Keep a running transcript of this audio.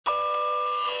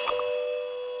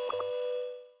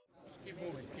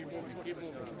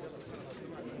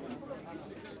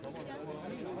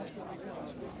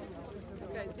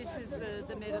Okay, this is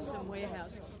the medicine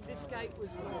warehouse. This gate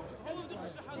was locked.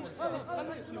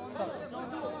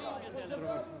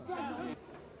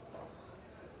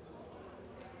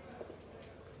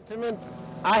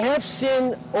 I have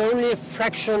seen only a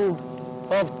fraction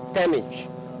of damage.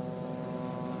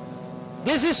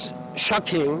 This is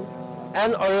shocking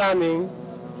and alarming.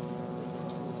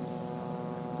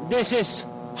 This is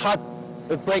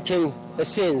heart-breaking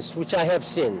scenes which I have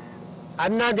seen.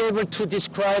 I'm not able to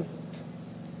describe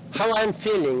how I'm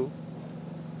feeling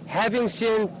having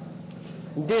seen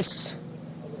this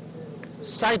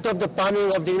site of the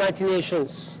bombing of the United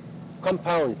Nations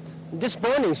compound. This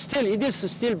burning, it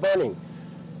is still burning.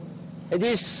 It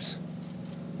is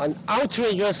an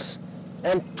outrageous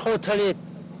and totally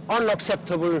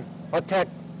unacceptable attack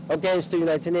against the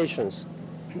United Nations.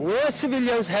 Where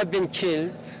civilians have been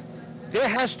killed, there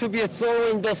has to be a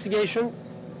thorough investigation,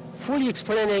 full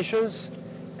explanations,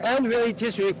 and where it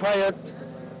is required,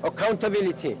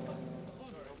 accountability.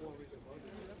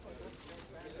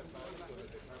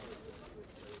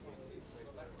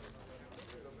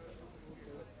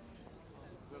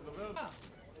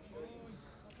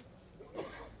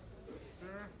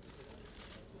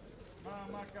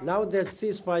 Now that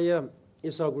ceasefire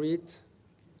is agreed,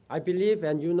 I believe,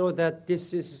 and you know that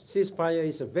this ceasefire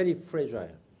is very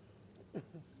fragile.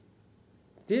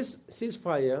 This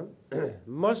ceasefire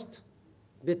must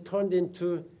be turned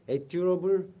into a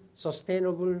durable,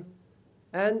 sustainable,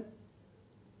 and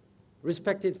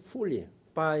respected fully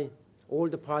by all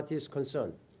the parties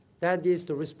concerned. That is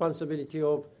the responsibility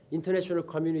of international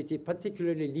community,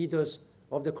 particularly leaders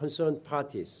of the concerned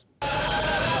parties.